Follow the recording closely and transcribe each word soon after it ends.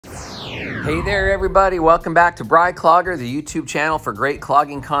Hey there, everybody. Welcome back to Bry Clogger, the YouTube channel for great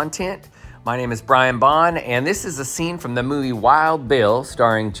clogging content. My name is Brian Bond, and this is a scene from the movie Wild Bill,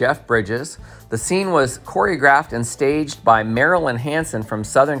 starring Jeff Bridges. The scene was choreographed and staged by Marilyn Hanson from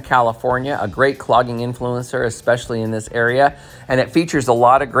Southern California, a great clogging influencer, especially in this area. And it features a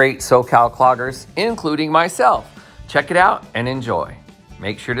lot of great SoCal Cloggers, including myself. Check it out and enjoy.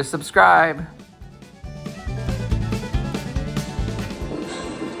 Make sure to subscribe.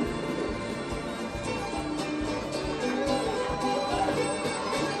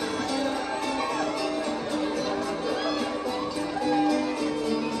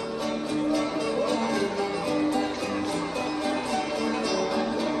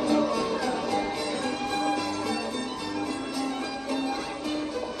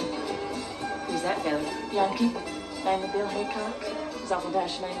 Who's that fella? Yankee? Name of Bill Hickok? His Uncle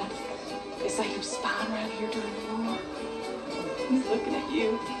Dash name? They say he was spying around here during the war. He's looking at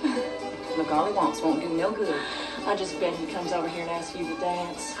you. Look, all he wants won't do no good. I just bet he comes over here and asks you to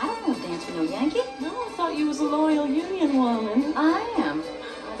dance. I don't want to dance with no Yankee. No, I thought you was a loyal Union woman. I am.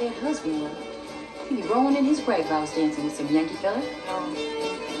 My dead husband would. He'd be rolling in his grave if I was dancing with some Yankee fella.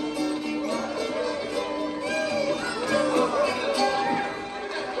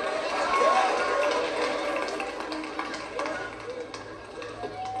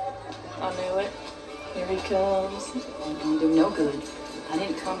 I knew it. Here he comes. It don't do no good. I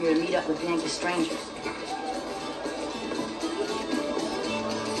didn't come here to meet up with Yankee strangers.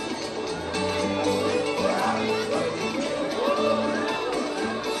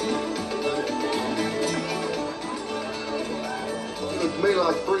 You look to me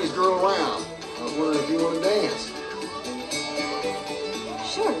like the prettiest girl around. I was wondering if you want to dance.